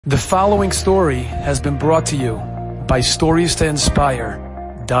The following story has been brought to you by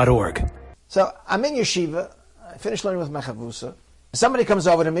StoriesToInspire.org. So I'm in yeshiva. I finished learning with my chavusa. Somebody comes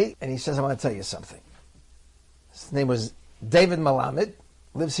over to me and he says, "I want to tell you something." His name was David Malamed,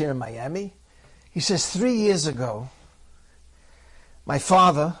 lives here in Miami. He says, 3 years ago, my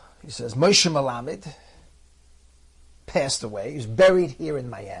father, he says, Moshe Malamed, passed away. He was buried here in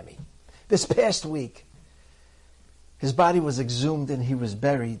Miami. This past week, his body was exhumed and he was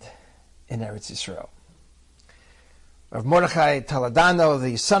buried in Eretz Yisrael. Rav Mordechai Toledano,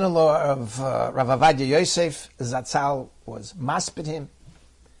 the son-in-law of Rav Avadia Yosef Zatzal, was maspid him.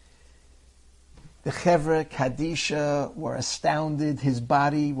 The Chevra Kadisha were astounded. His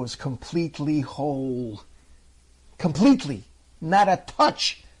body was completely whole. Completely. Not a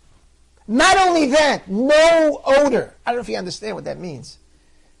touch. Not only that, no odor. I don't know if you understand what that means.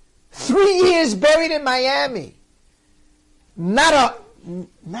 3 years buried in Miami. Not a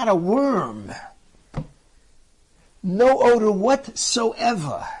worm. No odor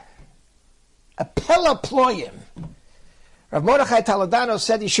whatsoever. A pelaployim. Rav Mordechai Toledano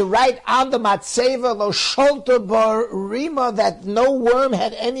said he should write on the matzeva lo sholta bar rima, that no worm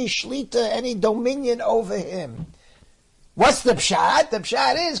had any shlita, any dominion over him. What's the pshat? The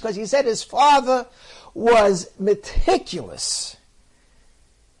pshat is because he said his father was meticulous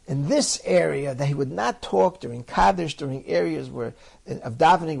in this area, that he would not talk during Kaddish, during areas of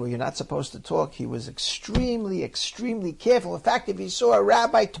davening where you're not supposed to talk. He was extremely, extremely careful. In fact, if he saw a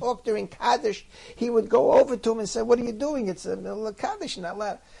rabbi talk during Kaddish, he would go over to him and say, "What are you doing? It's the middle of Kaddish, you're not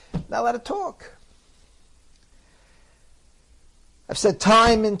allowed to talk." I've said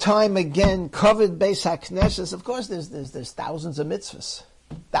time and time again, covered Beis HaKnesses. Of course, there's thousands of mitzvahs,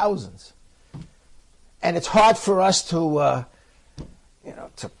 thousands, and it's hard for us to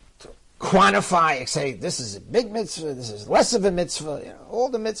quantify and say, this is a big mitzvah, this is less of a mitzvah. All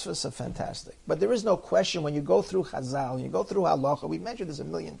the mitzvahs are fantastic. But there is no question when you go through Chazal, and you go through Halacha, we mentioned this a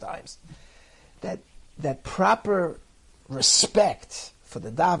million times, that proper respect for the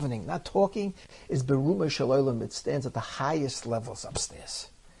davening, not talking, is Beruma Shalom. It stands at the highest levels upstairs.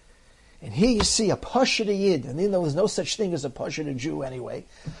 And here you see a Pashut Yid, and even though there's no such thing as a Pashut Jew anyway,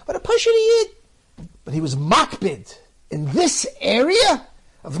 but a Pashut Yid. But he was makbid in this area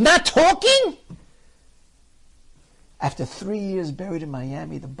of not talking. After 3 years buried in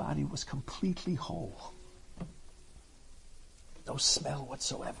Miami, the body was completely whole. No smell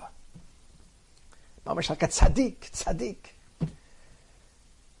whatsoever. Mamash like a tzaddik.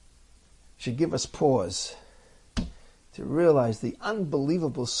 Should give us pause to realize the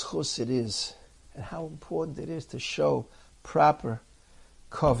unbelievable schus it is and how important it is to show proper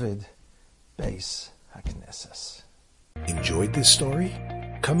covered Beis HaKnesses. Enjoyed this story?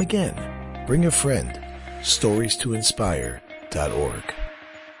 Come again. Bring a friend. StoriesToInspire.org